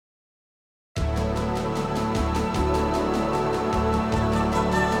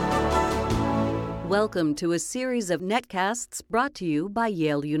Welcome to a series of netcasts brought to you by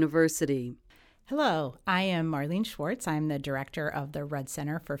Yale University. Hello, I am Marlene Schwartz. I'm the director of the Rudd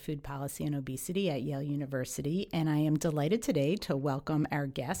Center for Food Policy and Obesity at Yale University, and I am delighted today to welcome our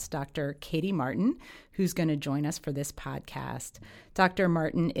guest, Dr. Katie Martin, who's going to join us for this podcast. Dr.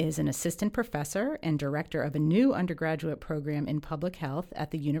 Martin is an assistant professor and director of a new undergraduate program in public health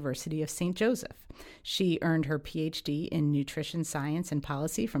at the University of St. Joseph. She earned her PhD in nutrition science and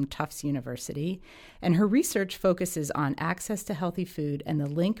policy from Tufts University, and her research focuses on access to healthy food and the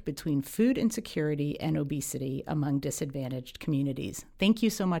link between food insecurity and obesity among disadvantaged communities. Thank you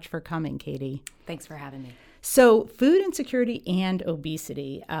so much for coming, Katie. Thanks for having me. So food insecurity and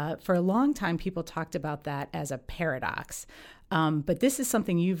obesity, for a long time, people talked about that as a paradox. But this is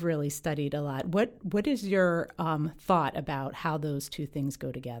something you've really studied a lot. What is your thought about how those two things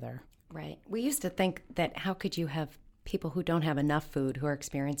go together? Right. We used to think that how could you have people who don't have enough food, who are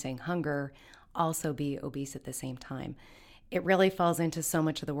experiencing hunger, also be obese at the same time? It really falls into so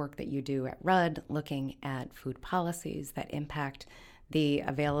much of the work that you do at Rudd, looking at food policies that impact the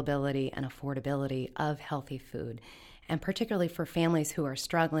availability and affordability of healthy food, and particularly for families who are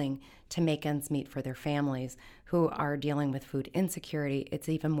struggling to make ends meet for their families, who are dealing with food insecurity. It's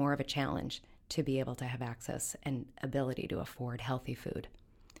even more of a challenge to be able to have access and ability to afford healthy food.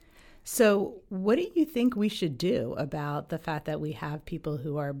 So what do you think we should do about the fact that we have people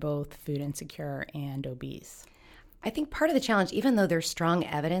who are both food insecure and obese? I think part of the challenge, even though there's strong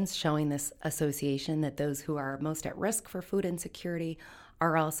evidence showing this association that those who are most at risk for food insecurity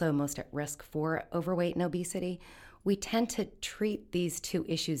are also most at risk for overweight and obesity, we tend to treat these two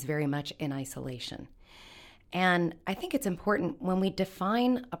issues very much in isolation. And I think it's important when we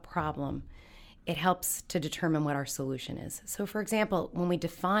define a problem, it helps to determine what our solution is. So for example, when we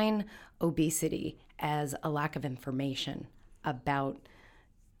define obesity as a lack of information about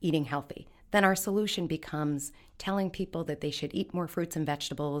eating healthy, then our solution becomes telling people that they should eat more fruits and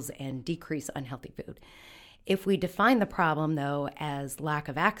vegetables and decrease unhealthy food. If we define the problem, though, as lack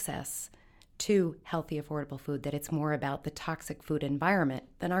of access to healthy, affordable food, that it's more about the toxic food environment,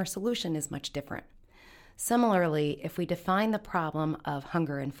 then our solution is much different. Similarly, if we define the problem of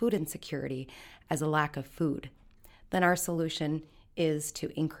hunger and food insecurity as a lack of food, then our solution is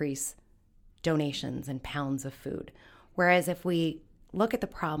to increase donations and pounds of food. Whereas if we look at the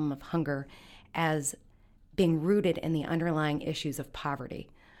problem of hunger as being rooted in the underlying issues of poverty,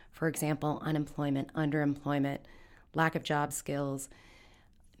 for example, unemployment, underemployment, lack of job skills,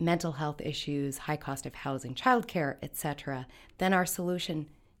 mental health issues, high cost of housing, childcare, etc., then our solution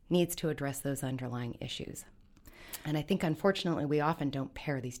needs to address those underlying issues. And I think, unfortunately, we often don't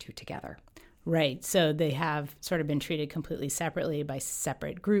pair these two together. Right. So they have sort of been treated completely separately by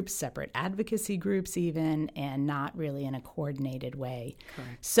separate groups, separate advocacy groups even, and not really in a coordinated way.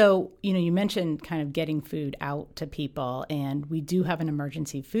 Correct. So, you mentioned kind of getting food out to people, and we do have an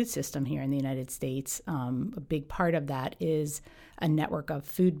emergency food system here in the United States. A big part of that is a network of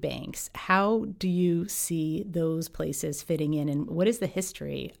food banks. How do you see those places fitting in, and what is the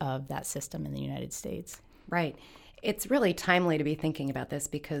history of that system in the United States? Right. It's really timely to be thinking about this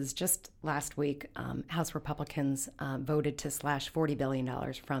because just last week, House Republicans voted to slash $40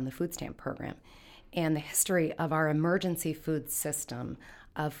 billion from the food stamp program. And the history of our emergency food system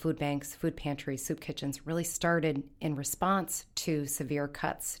of food banks, food pantries, soup kitchens really started in response to severe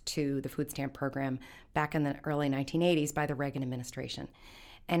cuts to the food stamp program back in the early 1980s by the Reagan administration.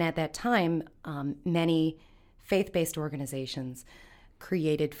 And at that time, many faith-based organizations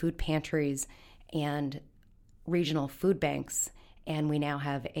created food pantries and regional food banks, and we now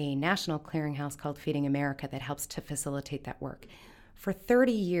have a national clearinghouse called Feeding America that helps to facilitate that work. For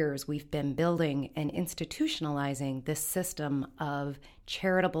 30 years, we've been building and institutionalizing this system of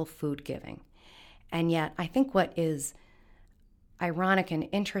charitable food giving. And yet, I think what is ironic and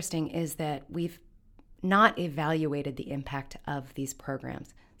interesting is that we've not evaluated the impact of these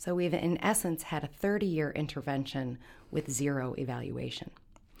programs. So we've, in essence, had a 30-year intervention with zero evaluation.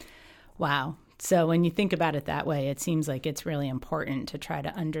 Wow. So when you think about it that way, it seems like it's really important to try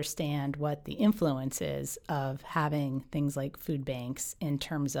to understand what the influence is of having things like food banks in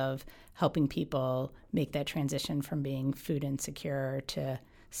terms of helping people make that transition from being food insecure to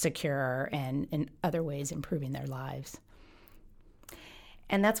secure and in other ways improving their lives.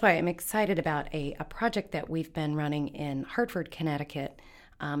 And that's why I'm excited about a project that we've been running in Hartford, Connecticut.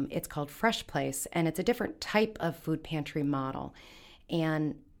 It's called Fresh Place, and it's a different type of food pantry model.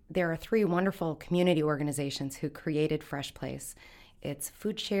 And there are three wonderful community organizations who created Fresh Place. It's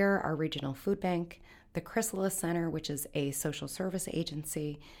Food Share, our regional food bank, the Chrysalis Center, which is a social service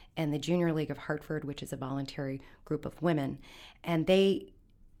agency, and the Junior League of Hartford, which is a voluntary group of women. And they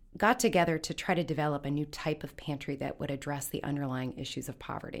got together to try to develop a new type of pantry that would address the underlying issues of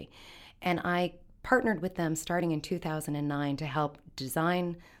poverty. And I partnered with them starting in 2009 to help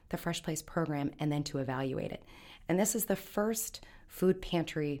design the Fresh Place program and then to evaluate it. And this is the first food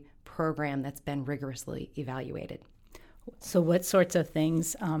pantry program that's been rigorously evaluated. So what sorts of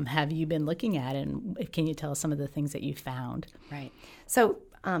things have you been looking at, and can you tell us some of the things that you found? Right. So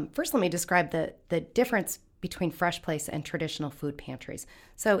first let me describe the difference between Fresh Place and traditional food pantries.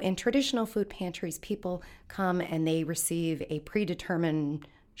 So in traditional food pantries, people come and they receive a predetermined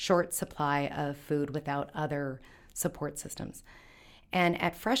short supply of food without other support systems. And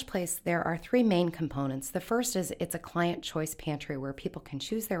at Fresh Place, there are three main components. The first is it's a client choice pantry where people can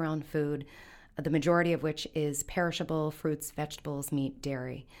choose their own food, the majority of which is perishable, fruits, vegetables, meat,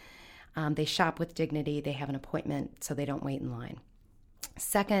 dairy. They shop with dignity. They have an appointment, so they don't wait in line.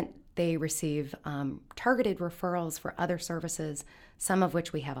 Second, they receive targeted referrals for other services, some of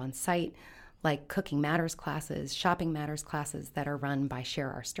which we have on site, like Cooking Matters classes, Shopping Matters classes that are run by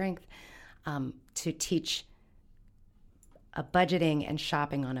Share Our Strength to teach budgeting and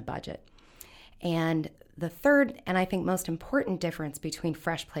shopping on a budget. And the third, and I think most important difference between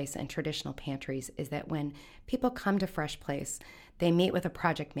Fresh Place and traditional pantries is that when people come to Fresh Place, they meet with a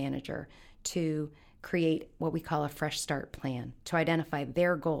project manager to create what we call a Fresh Start plan, to identify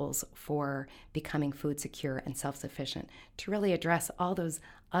their goals for becoming food secure and self-sufficient, to really address all those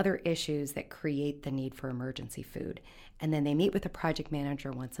other issues that create the need for emergency food. And then they meet with a project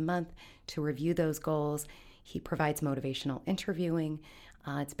manager once a month to review those goals. He provides motivational interviewing.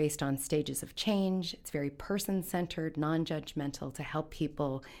 It's based on stages of change. It's very person-centered, non-judgmental to help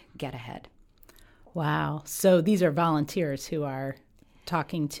people get ahead. Wow. So these are volunteers who are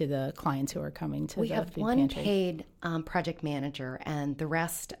talking to the clients who are coming to we the have food one pantry. paid project manager, and the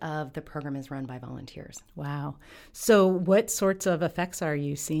rest of the program is run by volunteers. Wow. So what sorts of effects are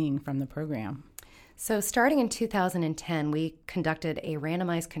you seeing from the program? So starting in 2010, we conducted a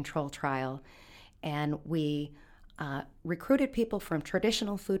randomized control trial, and we recruited people from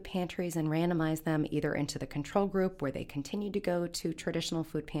traditional food pantries and randomized them either into the control group where they continued to go to traditional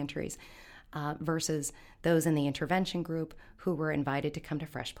food pantries versus those in the intervention group who were invited to come to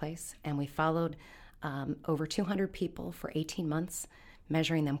Fresh Place. And we followed over 200 people for 18 months,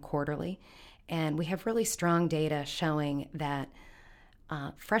 measuring them quarterly. And we have really strong data showing that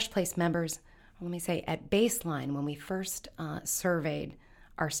Fresh Place members, let me say, at baseline, when we first surveyed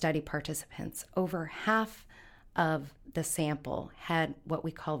our study participants, over half of the sample had what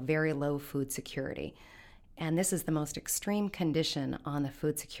we call very low food security. And this is the most extreme condition on the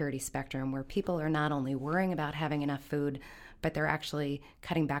food security spectrum, where people are not only worrying about having enough food, but they're actually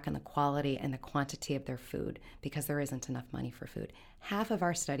cutting back on the quality and the quantity of their food because there isn't enough money for food. Half of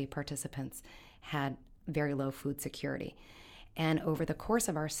our study participants had very low food security. And over the course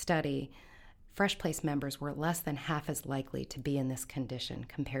of our study, Fresh Place members were less than half as likely to be in this condition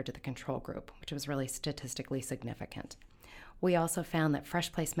compared to the control group, which was really statistically significant. We also found that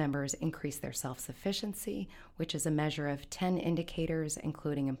Fresh Place members increased their self-sufficiency, which is a measure of 10 indicators,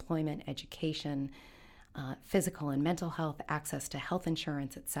 including employment, education, physical and mental health, access to health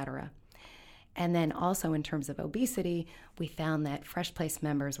insurance, etc. And then also in terms of obesity, we found that Fresh Place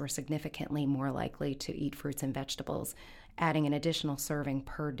members were significantly more likely to eat fruits and vegetables, adding an additional serving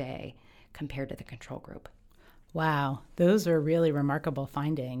per day compared to the control group. Wow, those are really remarkable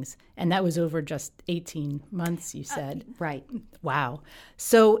findings. And that was over just 18 months, you said. Right. Wow.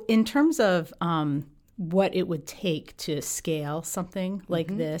 So in terms of what it would take to scale something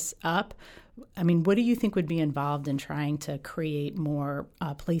like this up, I mean, what do you think would be involved in trying to create more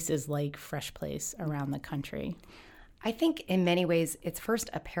places like Fresh Place around the country? I think in many ways it's first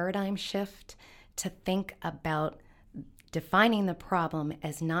a paradigm shift to think about defining the problem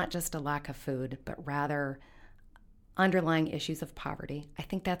as not just a lack of food, but rather underlying issues of poverty. I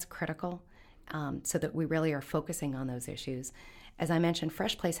think that's critical so that we really are focusing on those issues. As I mentioned,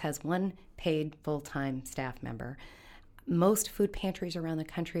 Fresh Place has one paid full-time staff member. Most food pantries around the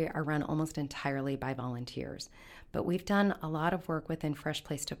country are run almost entirely by volunteers. But we've done a lot of work within Fresh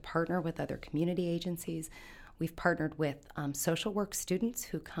Place to partner with other community agencies. We've partnered with social work students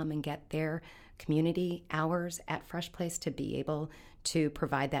who come and get their community hours at Fresh Place to be able to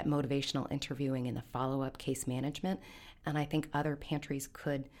provide that motivational interviewing and the follow-up case management. And I think other pantries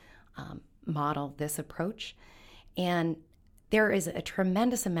could model this approach. And there is a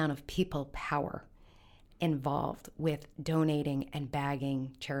tremendous amount of people power involved with donating and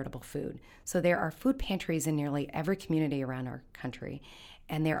bagging charitable food. So there are food pantries in nearly every community around our country,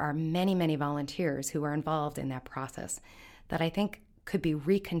 and there are many, many volunteers who are involved in that process that I think could be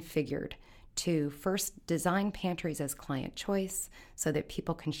reconfigured to first design pantries as client choice so that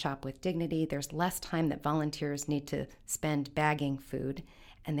people can shop with dignity. There's less time that volunteers need to spend bagging food,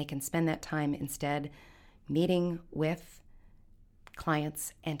 and they can spend that time instead meeting with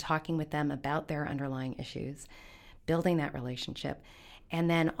clients and talking with them about their underlying issues, building that relationship, and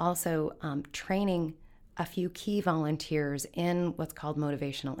then also training a few key volunteers in what's called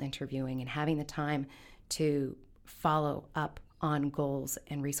motivational interviewing and having the time to follow up on goals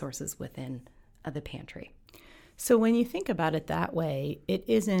and resources within the pantry. So when you think about it that way, it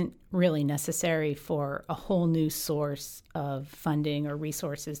isn't really necessary for a whole new source of funding or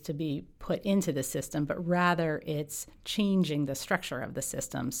resources to be put into the system, but rather it's changing the structure of the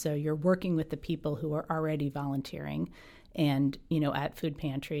system. So you're working with the people who are already volunteering and, at food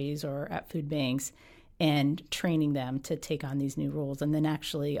pantries or at food banks and training them to take on these new roles, and then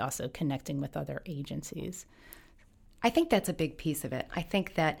actually also connecting with other agencies. I think that's a big piece of it. I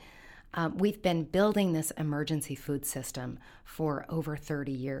think that we've been building this emergency food system for over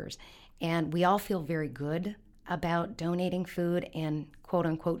 30 years, and we all feel very good about donating food and, quote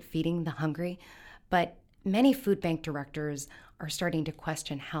unquote, feeding the hungry. But many food bank directors are starting to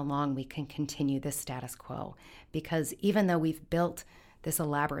question how long we can continue this status quo, because even though we've built this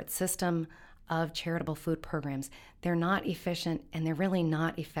elaborate system of charitable food programs, they're not efficient and they're really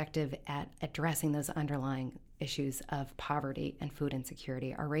not effective at addressing those underlying issues of poverty and food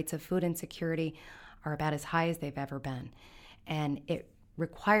insecurity. Our rates of food insecurity are about as high as they've ever been, and it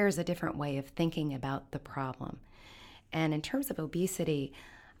requires a different way of thinking about the problem. And in terms of obesity,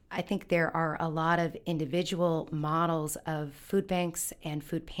 I think there are a lot of individual models of food banks and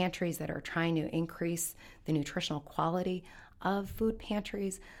food pantries that are trying to increase the nutritional quality of food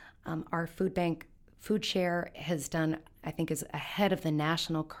pantries. Our food bank food share has done, I think, is ahead of the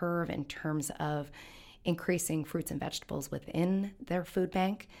national curve in terms of increasing fruits and vegetables within their food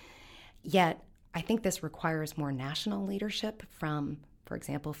bank. Yet, I think this requires more national leadership from, for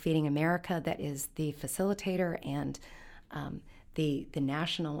example, Feeding America, that is the facilitator and the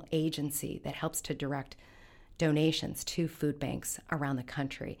national agency that helps to direct donations to food banks around the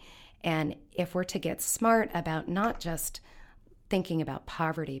country. And if we're to get smart about not just thinking about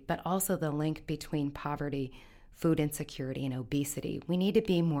poverty, but also the link between poverty, food insecurity, and obesity, we need to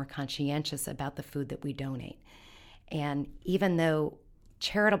be more conscientious about the food that we donate. And even though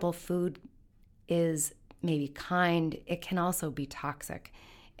charitable food is maybe kind, it can also be toxic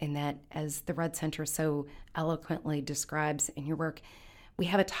in that, as the Red Center so eloquently describes in your work, we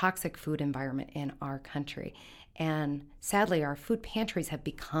have a toxic food environment in our country. And sadly, our food pantries have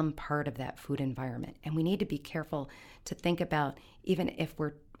become part of that food environment. And we need to be careful to think about, even if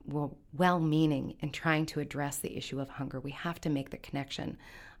we're well-meaning in trying to address the issue of hunger, we have to make the connection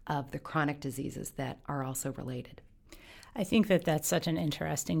of the chronic diseases that are also related. I think that that's such an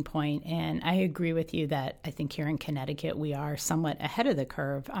interesting point, and I agree with you that I think here in Connecticut we are somewhat ahead of the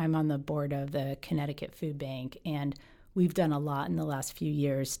curve. I'm on the board of the Connecticut Food Bank, and we've done a lot in the last few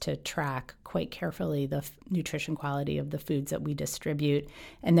years to track quite carefully the nutrition quality of the foods that we distribute,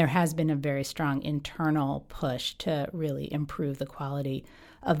 and there has been a very strong internal push to really improve the quality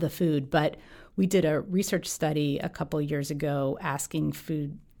of the food. But we did a research study a couple years ago asking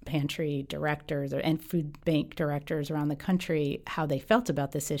food pantry directors and food bank directors around the country how they felt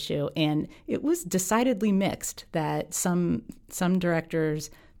about this issue, and it was decidedly mixed. That some directors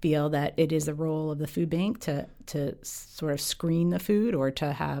feel that it is the role of the food bank to sort of screen the food or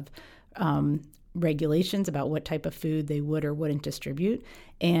to have regulations about what type of food they would or wouldn't distribute,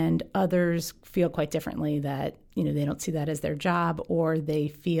 and others feel quite differently, that they don't see that as their job, or they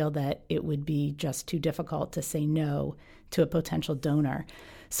feel that it would be just too difficult to say no to a potential donor.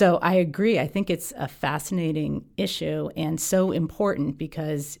 So I agree. I think it's a fascinating issue and so important,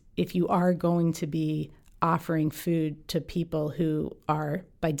 because if you are going to be offering food to people who are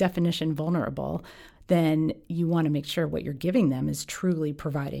by definition vulnerable, then you want to make sure what you're giving them is truly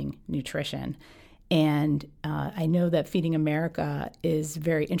providing nutrition. And I know that Feeding America is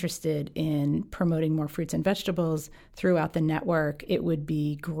very interested in promoting more fruits and vegetables throughout the network. It would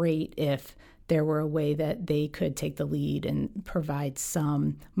be great if there were a way that they could take the lead and provide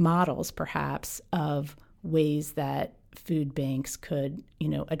some models, perhaps, of ways that food banks could,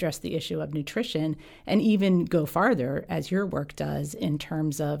 address the issue of nutrition, and even go farther, as your work does, in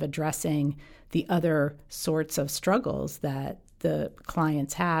terms of addressing the other sorts of struggles that the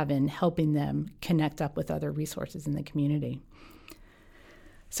clients have and helping them connect up with other resources in the community.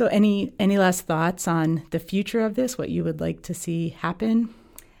 So any last thoughts on the future of this, what you would like to see happen?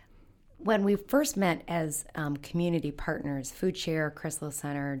 When we first met as community partners, Food Share, Chrysler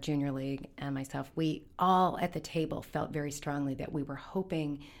Center, Junior League, and myself, we all at the table felt very strongly that we were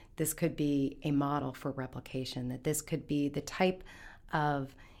hoping this could be a model for replication, that this could be the type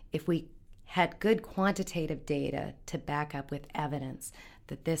of, if we had good quantitative data to back up with evidence,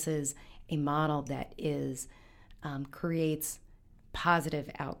 that this is a model that creates positive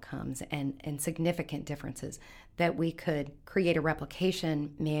outcomes and significant differences, that we could create a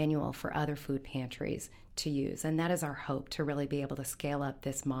replication manual for other food pantries to use. And that is our hope, to really be able to scale up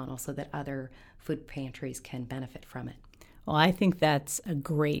this model so that other food pantries can benefit from it. Well, I think that's a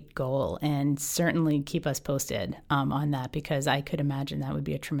great goal, and certainly keep us posted on that, because I could imagine that would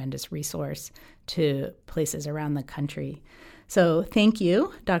be a tremendous resource to places around the country. So thank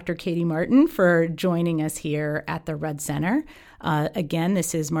you, Dr. Katie Martin, for joining us here at the Rudd Center. Again,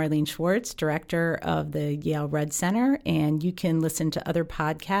 this is Marlene Schwartz, Director of the Yale Rudd Center, and you can listen to other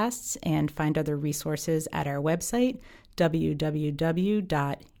podcasts and find other resources at our website,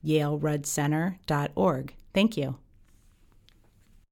 www.yaleruddcenter.org. Thank you.